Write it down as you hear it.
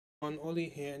Oli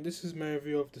here, and this is my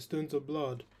review of The Stones of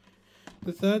Blood,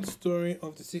 the third story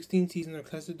of the 16th season of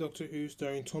classic Doctor Who,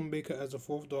 starring Tom Baker as the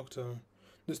fourth Doctor.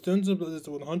 The Stones of Blood is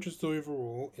the 100th story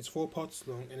overall, it's 4 parts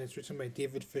long, and it's written by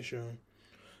David Fisher.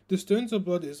 The Stones of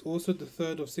Blood is also the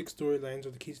third of 6 storylines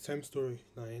of the Key to Time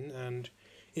storyline, and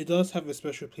it does have a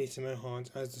special place in my heart,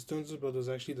 as The Stones of Blood was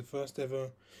actually the first ever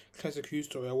classic Who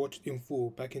story I watched in full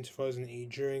back in 2008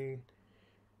 during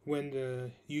when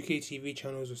the UK TV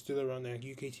channels were still around, like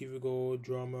UK TV Gold,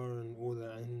 Drama, and all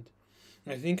that. And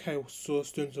I think I saw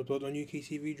Stones of Blood on UK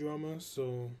TV Drama,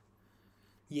 so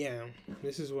yeah,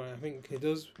 this is why I think it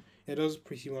does. It does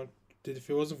pretty much. If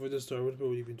it wasn't for this story, I would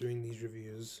probably be doing these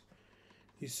reviews.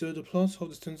 So the plot of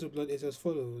the Stones of Blood is as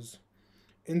follows.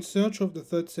 In search of the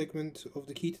third segment of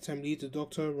the Key to Time leads the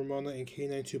Doctor, Romana, and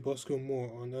K9 to Bosco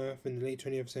Moor on Earth in the late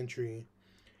 20th century.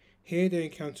 Here they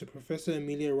encounter Professor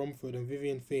Amelia Rumford and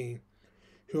Vivian Fay,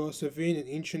 who are surveying an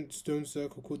ancient stone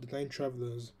circle called the Nine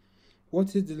Travelers.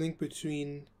 What is the link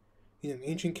between an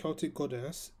ancient Celtic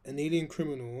goddess, an alien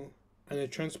criminal, and a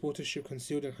transporter ship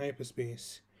concealed in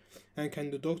hyperspace? And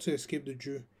can the Doctor escape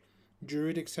the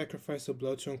Druidic sacrifice of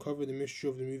blood to uncover the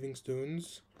mystery of the moving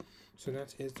stones? So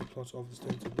that is the plot of the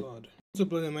Stones of Blood. Stones of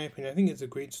Blood, in my opinion, I think it's a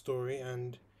great story,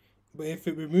 but if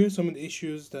it removes some of the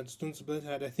issues that Stones of Blood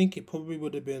had, I think it probably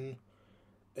would have been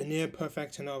a near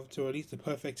perfect 10 out of 2, or at least a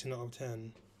perfect 10 out of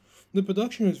 10. The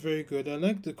production was very good. I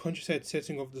liked the countryside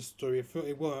setting of the story. I felt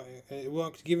it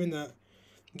worked, given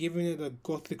it a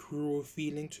gothic rural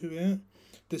feeling to it.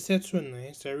 The sets were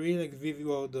nice. I really like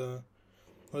the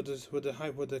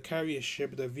carrier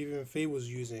ship that Vivian Fay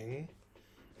was using,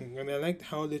 and I liked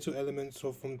how little elements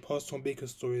from past Tom Baker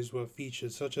stories were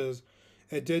featured, such as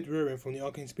a dead Rowan from the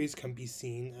Ark in Space can be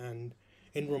seen, and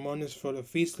in Romana's Fall, a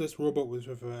faceless robot was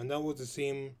with her, and that was the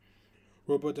same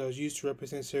robot that was used to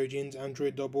represent Sarah Jane's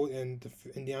android double in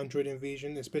the android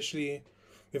invasion, especially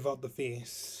without the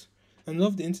face. And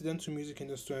love the incidental music in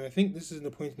the story. And I think this is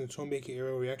the point in the Tom Baker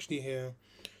era where we actually hear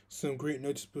some great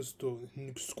noticeable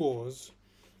scores.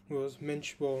 A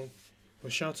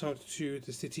shout out to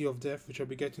The City of Death, which I'll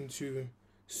be getting to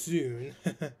soon.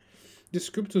 The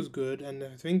script was good, and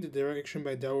I think the direction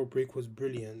by Darryl Brake was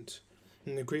brilliant,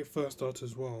 and a great first start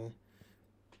as well.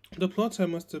 The plot, I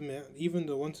must admit, even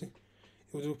though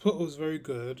the plot was very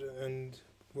good, and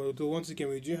though once again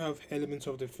we do have elements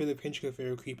of the Philip Hinchcliffe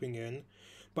era creeping in,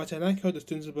 but I like how the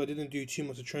Stones of Blood didn't do too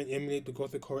much to try and emulate the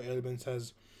gothic horror elements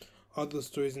as other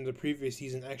stories in the previous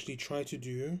season actually tried to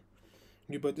do.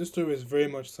 But this story is very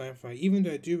much sci-fi. Even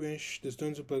though I do wish the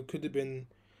Stones of Blood could have been,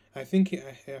 I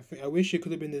wish it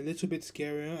could have been a little bit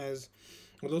scarier, as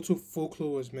a lot of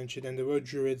folklore was mentioned, and there were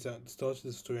druids at the start of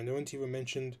the story, and they weren't even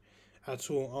mentioned at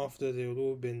all after they had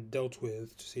all been dealt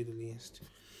with, to say the least.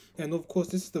 And of course,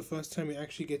 this is the first time we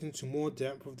actually get into more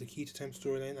depth of the Key to Time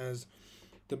storyline, as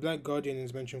the Black Guardian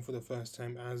is mentioned for the first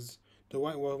time, as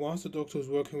whilst the Doctor was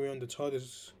working away on the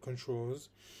TARDIS controls,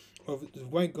 the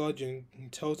White Guardian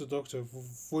tells the Doctor,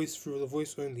 through the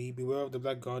voice only, beware of the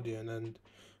Black Guardian,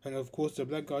 and of course the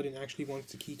Black Guardian actually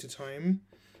wants the Key to Time,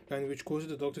 and which causes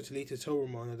the Doctor to later tell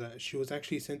Romana that she was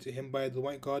actually sent to him by the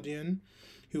White Guardian,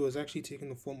 who was actually taking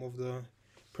the form of the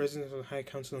President of the High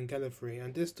Council on Gallifrey,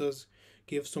 and this does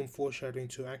give some foreshadowing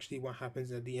to actually what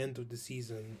happens at the end of the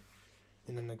season,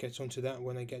 and then I get onto that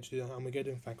when I get to the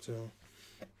Armageddon factor.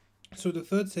 So the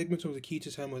third segment of the Key to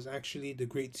Time was actually the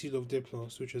Great Seal of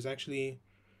Diplos, which was actually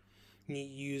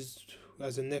used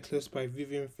as a necklace by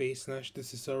Vivian Fay / the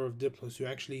Cesara of Diplos, who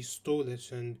actually stole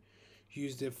it and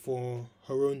used it for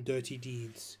her own dirty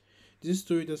deeds. This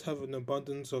story does have an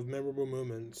abundance of memorable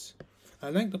moments. I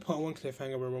like the part 1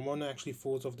 cliffhanger where Romana actually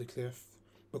falls off the cliff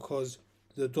because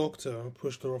the Doctor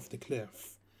pushed her off the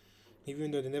cliff.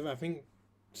 Even though I think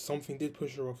something did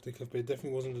push her off the cliff, but it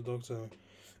definitely wasn't the Doctor.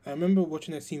 I remember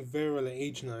watching that scene very well at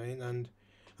age 9, and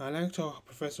I liked how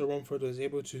Professor Rumford was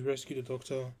able to rescue the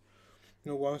Doctor,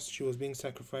 whilst she was being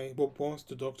sacrificed, whilst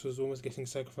the Doctor was almost getting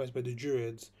sacrificed by the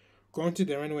Druids. Granted,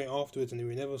 they ran away afterwards and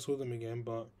we never saw them again,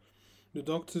 but the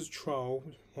Doctor's trial,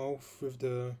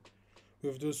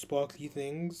 with those sparkly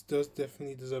things, does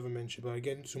definitely deserve a mention, but I'll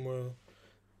get into more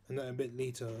on that a bit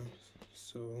later.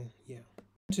 So, yeah.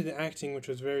 To the acting, which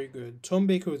was very good. Tom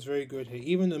Baker was very good here,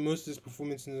 even though most of his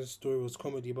performance in the story was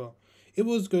comedy, but it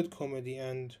was good comedy,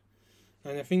 and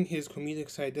I think his comedic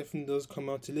side definitely does come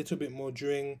out a little bit more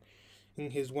during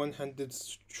his one-handed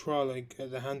trial, like at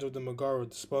the hands of the Megara,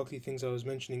 the sparkly things I was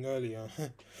mentioning earlier.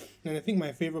 And I think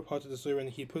my favorite part of the story when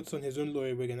he puts on his own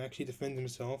lawyer wig and actually defends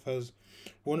himself, as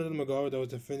one of the Megara that was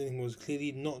defending him was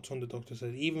clearly not on the Doctor's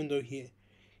side, even though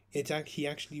it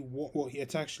actually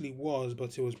was,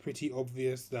 but it was pretty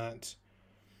obvious that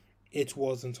it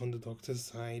wasn't on the Doctor's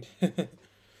side.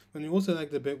 And we also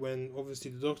like the bit when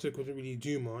obviously the Doctor couldn't really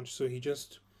do much, so he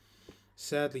just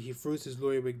sadly he throws his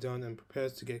lawyer wig down and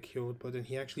prepares to get killed, but then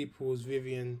he actually pulls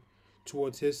Vivian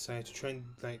towards his side to try and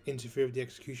like interfere with the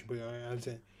execution, but as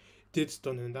it did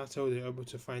stun, and that's how they're able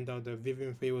to find out that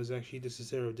Vivian Faye was actually the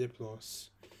Cicero Diplos.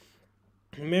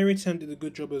 Mary Tam did a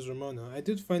good job as Romana. I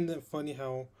did find that funny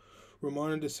how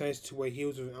Romana decides to wear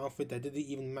heels with an outfit that didn't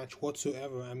even match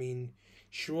whatsoever. I mean,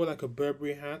 she wore like a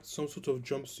Burberry hat, some sort of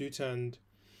jumpsuit, and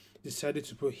decided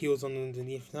to put heels on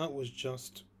underneath. That was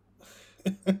just.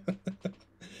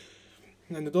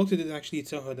 And the doctor did actually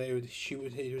tell her that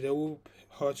it would all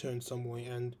hurt her in some way.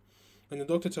 And the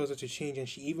doctor tells her to change, and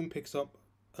she even picks up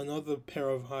another pair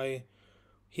of high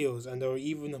heels, and they were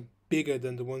even bigger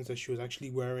than the ones that she was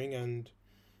actually wearing. And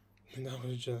that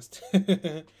was just.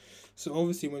 So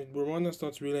obviously, when Romana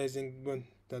starts realizing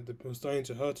that it was starting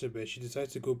to hurt her a bit, she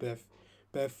decides to go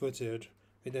barefooted.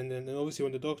 And then obviously,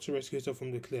 when the doctor rescues her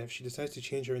from the cliff, she decides to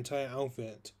change her entire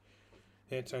outfit.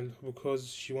 And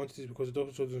because the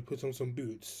doctor told her to put on some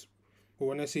boots. But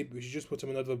when I say boots, she just put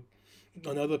on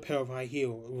another pair of high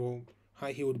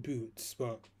heeled boots.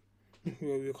 But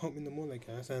we can't win them all, I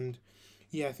guess. And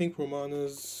yeah, I think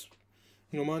Romana's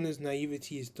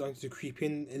naivety is starting to creep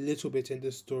in a little bit in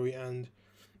this story, and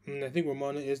I think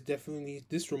Romana is definitely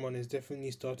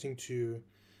starting to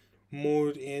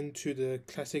mold into the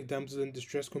classic damsel in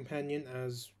distress companion.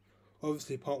 As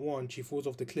obviously part 1 she falls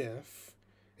off the cliff,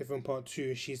 if in part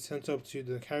 2 she's sent up to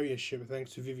the carrier ship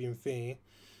thanks to Vivian Faye.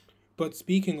 But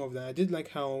speaking of that, I did like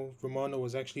how Romana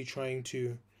was actually trying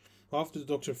to, after the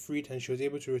Doctor freed her and she was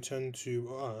able to return to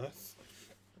Earth,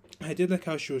 I did like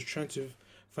how she was trying to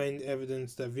find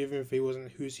evidence that Vivian Faye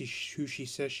wasn't who she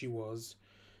says she was,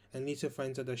 and later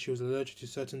finds out that she was allergic to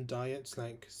certain diets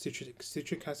like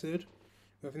citric acid.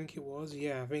 I think it was.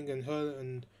 Yeah, I think, and her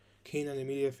and Kane and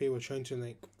Amelia Faye were trying to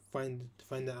like find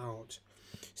that out.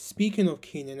 Speaking of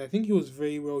Kanan, I think he was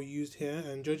very well used here,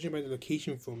 and judging by the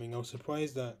location filming, I was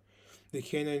surprised that the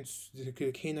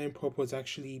canine prop was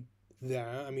actually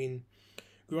there. I mean,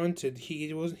 granted, he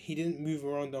didn't move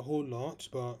around a whole lot,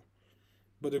 but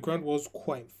the ground was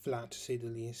quite flat to say the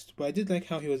least. But I did like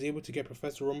how he was able to get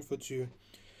Professor Rumford to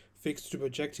fix the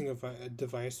projecting a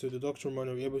device, so the Doctor and Ron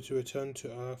were able to return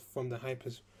to Earth from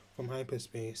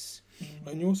hyperspace. Mm-hmm.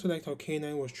 And you also liked how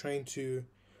K9 was trying to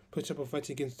put up a fight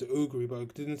against the Ogre,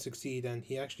 but didn't succeed, and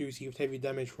he actually received heavy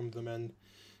damage from them, and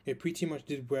it pretty much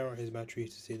did wear out his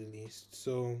batteries to say the least.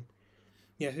 So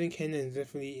yeah, I think Kenan is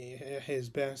definitely at his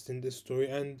best in this story,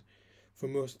 and for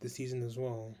most of the season as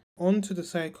well. On to the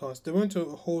side cast. There weren't a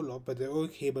whole lot, but they're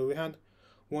okay. But we had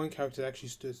one character that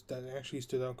actually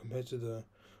stood out compared to the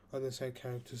other side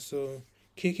characters. So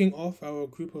kicking off our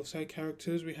group of side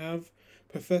characters, we have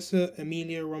Professor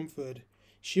Amelia Rumford.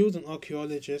 She was an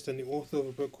archaeologist and the author of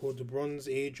a book called The Bronze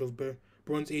Age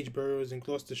Burials in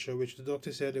Gloucestershire, which the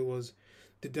Doctor said it was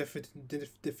the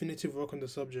definitive work on the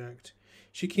subject.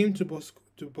 She came to Boscombe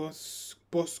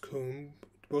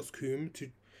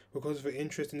because of her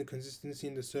interest in the consistency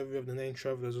in the survey of the Nine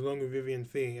Travellers, along with Vivian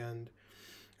Faye, and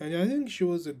I think she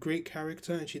was a great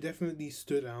character, and she definitely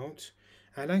stood out.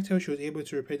 I liked how she was able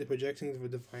to repair the projecting of the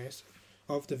device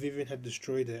after Vivian had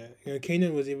destroyed it.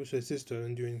 Kanan was able to assist her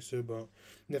in doing so, but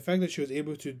the fact that she was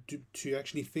able to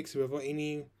actually fix it without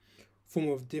any form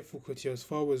of difficulty, as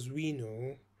far as we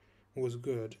know, was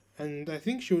good. And I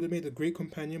think she would have made a great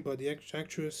companion, but the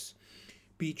actress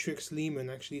Beatrix Lehman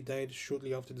actually died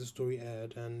shortly after the story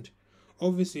aired, and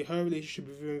obviously her relationship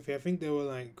with Vivian Faye, I think they were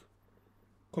like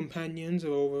companions,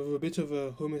 or with a bit of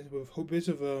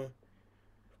a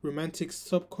romantic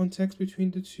subcontext between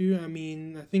the two. I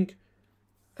mean, I think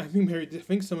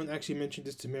someone actually mentioned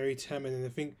this to Mary Tam, and I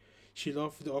think she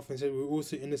laughed it off and said we were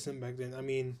also innocent back then.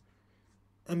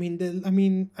 I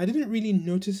didn't really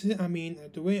notice it. I mean,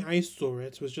 the way I saw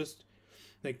it was just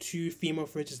like two female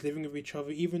friends just living with each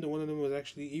other, even though one of them was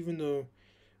actually, even though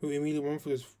Amelia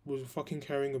Rumford was fucking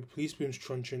carrying a policeman's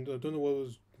truncheon. I don't know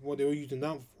what they were using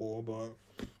that for, but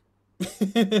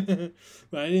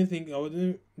but I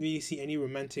didn't really see any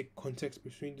romantic context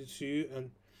between the two,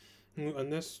 and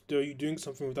unless they're doing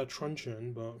something with that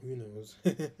truncheon, but who knows.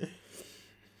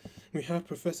 We have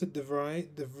Professor De Vries.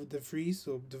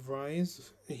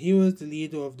 He was the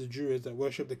leader of the Druids that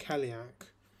worshipped the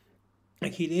Kaliak.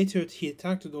 Like he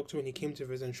attacked the Doctor when he came to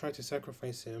visit and tried to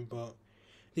sacrifice him, but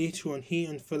later on he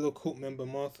and fellow cult member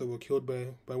Martha were killed by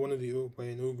an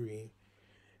Ogre.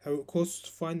 And of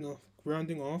course,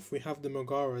 rounding off, we have the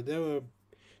Megara. They were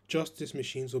justice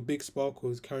machines, or big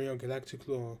sparkles carrying out galactic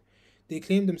law. They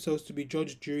claimed themselves to be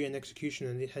judge, jury, and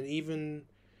executioner, and they had even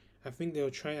I think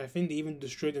they even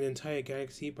destroyed an entire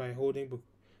galaxy by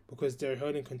because they're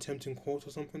held in contempt in court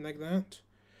or something like that.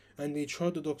 And they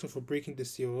tried the Doctor for breaking the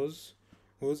seals,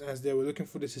 was as they were looking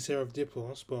for the Cicera of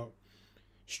Diplos, but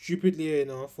stupidly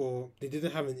enough, or they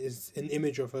didn't have an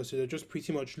image of her, so they're just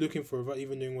pretty much looking for her without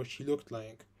even knowing what she looked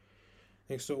like.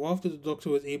 And so after the Doctor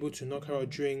was able to knock her out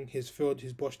during his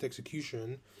botched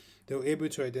execution, they were able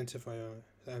to identify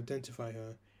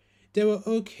her. They were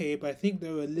okay, but I think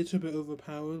they were a little bit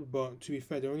overpowered. But to be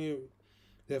fair, they're only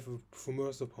there for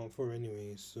most of part 4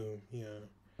 anyway. So yeah.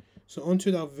 So on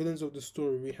to our villains of the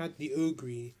story. We had the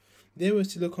Ogre. They were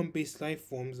silicon-based life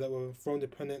forms that were from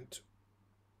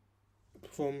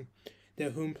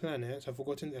their home planet. I've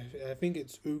forgotten. I think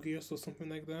it's Ogrius or something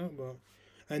like that.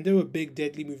 And they were big,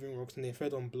 deadly moving rocks, and they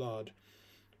fed on blood.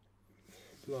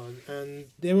 And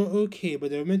they were okay, but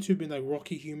they were meant to have been like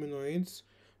rocky humanoids.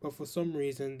 But for some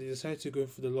reason, they decided to go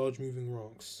for the large moving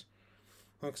rocks.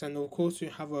 And of course, we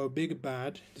have our big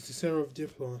bad, the Cicera of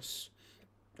Diplos,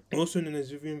 also known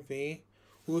as Vivian Faye,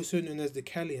 also known as the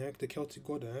Caliac, the Celtic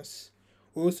goddess,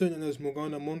 also known as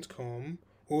Morgana Montcalm,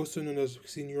 also known as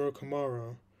Signora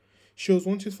Camara. She was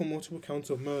wanted for multiple counts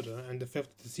of murder and the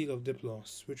theft of the Seal of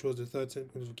Diplos, which was the third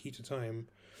sentence of Key to Time.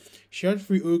 She had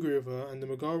 3 Ogre with her, and the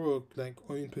Megara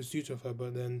were in pursuit of her,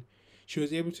 but then she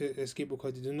was able to escape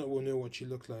because they did not know what she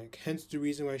looked like. Hence the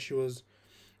reason why she was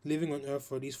living on Earth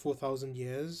for at least 4,000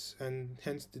 years, and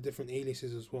hence the different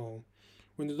aliases as well.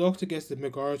 When the Doctor gets the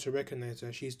Megara to recognize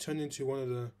her, she's turned into one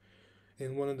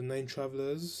of the 9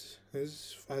 travelers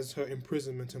as her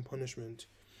imprisonment and punishment.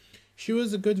 She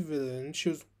was a good villain. She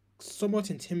was somewhat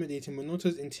intimidating, but not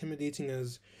as intimidating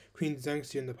as Queen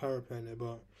Xanxia in the Power Planet,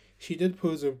 but she did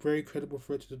pose a very credible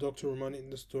threat to the Doctor Romana in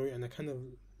the story, and I kind of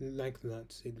like that,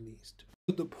 to say the least.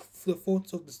 The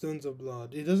faults of the Stones of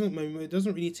Blood. It doesn't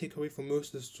really take away from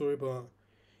most of the story, but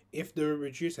if they were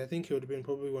reduced, I think it would have been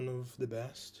probably one of the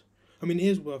best. I mean, it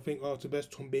is what I think are the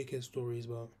best Tom Baker stories,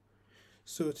 but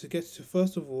so to get to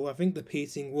first of all, I think the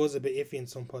pacing was a bit iffy in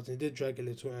some parts, and it did drag a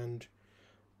little,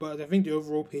 but I think the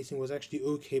overall pacing was actually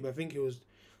okay. But I think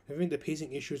the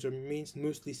pacing issues are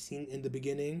mostly seen in the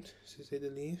beginning, to say the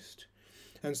least.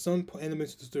 And some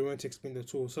elements of the story weren't explained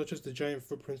at all, such as the giant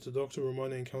footprints the Dr.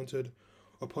 Romana encountered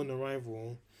upon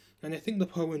arrival. And I think the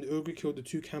part when the Ogre killed the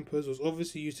 2 campers was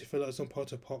obviously used to fill out some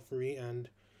part of part 3. And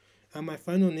my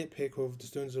final nitpick of the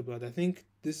Stones of Blood, I think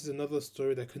this is another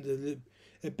story that could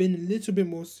have been a little bit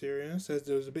more serious, as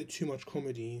there was a bit too much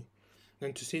comedy.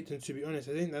 And to be honest,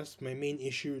 I think that's my main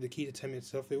issue with the Key to Time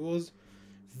itself. It was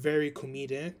very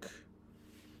comedic.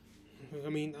 I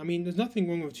mean, there's nothing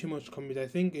wrong with too much comedy. I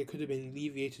think it could have been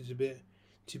alleviated a bit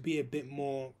to be a bit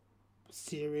more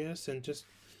serious, and just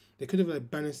they could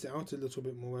have balanced it out a little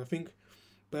bit more. I think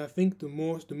the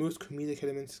most comedic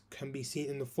elements can be seen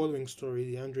in the following story,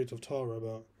 The Androids of Tara.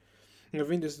 But I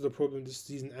think this is the problem this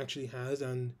season actually has,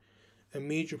 and a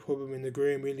major problem in the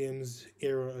Graham Williams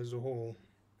era as a whole.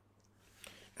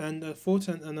 And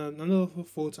another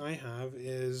fault I have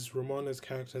is Romana's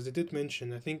character. As I did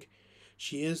mention, I think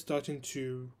she's starting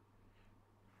to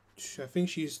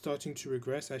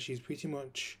regress, as she's pretty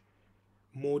much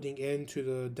molding into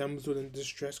the damsel in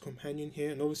distress companion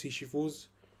here. And obviously she falls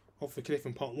off the cliff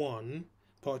in part 1.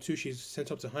 Part 2, she's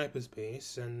sent up to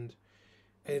hyperspace, and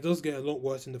it does get a lot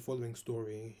worse in the following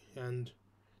story and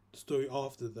the story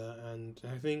after that. And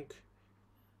I think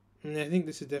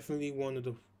this is definitely one of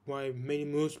the why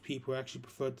most people actually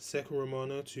preferred the second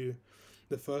Romana to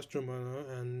the first Romana,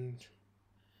 and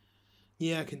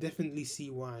yeah, I can definitely see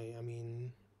why. I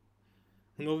mean,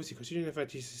 and obviously considering the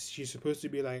fact she's supposed to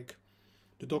be like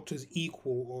the Doctor's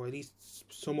equal, or at least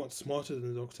somewhat smarter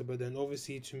than the Doctor, but then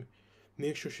obviously to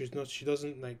make sure she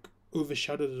doesn't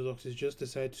overshadow the Doctor, just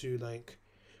decide to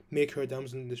make her a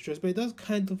damsel in distress. But it does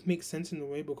kind of make sense in a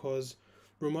way, because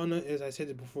Romana, as I said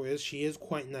it before, she is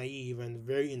quite naive and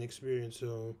very inexperienced.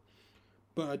 So,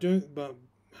 but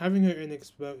having her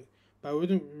but I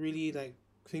wouldn't really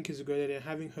think it's a good idea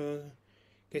having her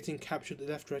getting captured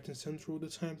left, right, and center all the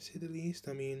time, to say the least.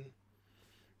 I mean,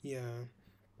 yeah.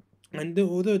 And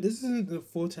although this isn't the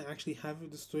fault I actually have with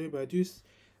the story, but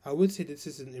I would say this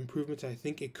is an improvement. I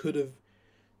think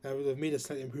that would have made a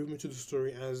slight improvement to the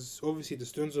story, as obviously the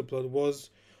Stones of Blood was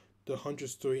the 100th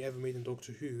story ever made in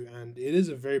Doctor Who, and it is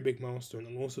a very big milestone.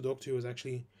 And also Doctor Who was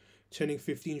actually turning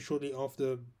 15 shortly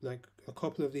after, a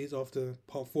couple of days after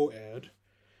part 4 aired,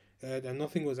 and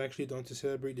nothing was actually done to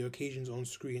celebrate the occasions on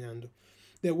screen. And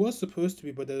there was supposed to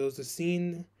be, but there was a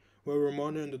scene where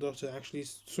Romana and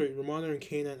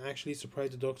Kanan actually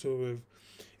surprised the Doctor with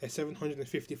a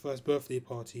 751st birthday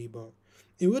party. But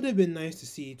it would have been nice to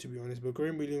see, to be honest, but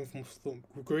Graham Williams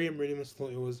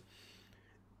thought it was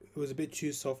it was a bit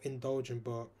too self-indulgent,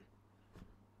 but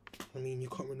I mean, you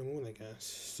can't win them all, I guess.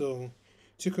 So,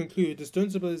 to conclude, The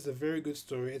Stones of Blood is a very good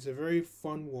story. It's a very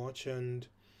fun watch, and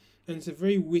it's a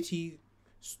very witty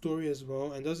story as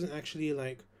well, and doesn't actually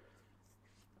like.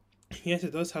 Yes,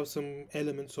 it does have some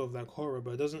elements of like horror,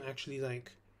 but it doesn't actually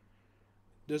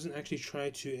try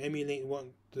to emulate what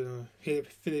the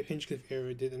Philip Hinchcliffe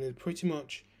era did, and it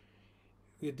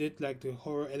did like the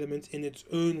horror elements in its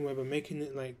own way, but making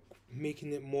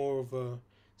it more of a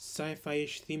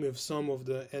sci-fi-ish theme with some of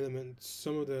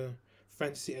the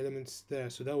fantasy elements there.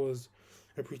 So that was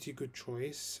a pretty good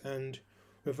choice, and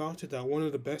without a doubt, one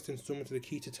of the best installments of the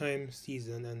Key to Time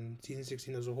season and season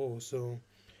 16 as a whole. So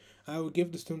I would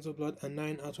give The Stones of Blood a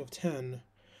 9 out of 10.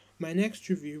 My next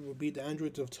review will be The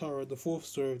Androids of Tara, the fourth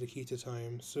story of the Key to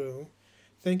Time. So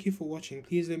thank you for watching.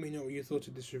 Please let me know what you thought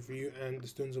of this review and The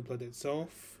Stones of Blood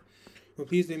itself. Well,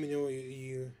 please let me know what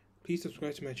you please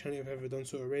subscribe to my channel if you haven't done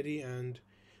so already, and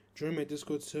join my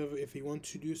Discord server if you want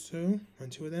to do so.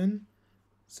 Until then,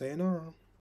 sayonara.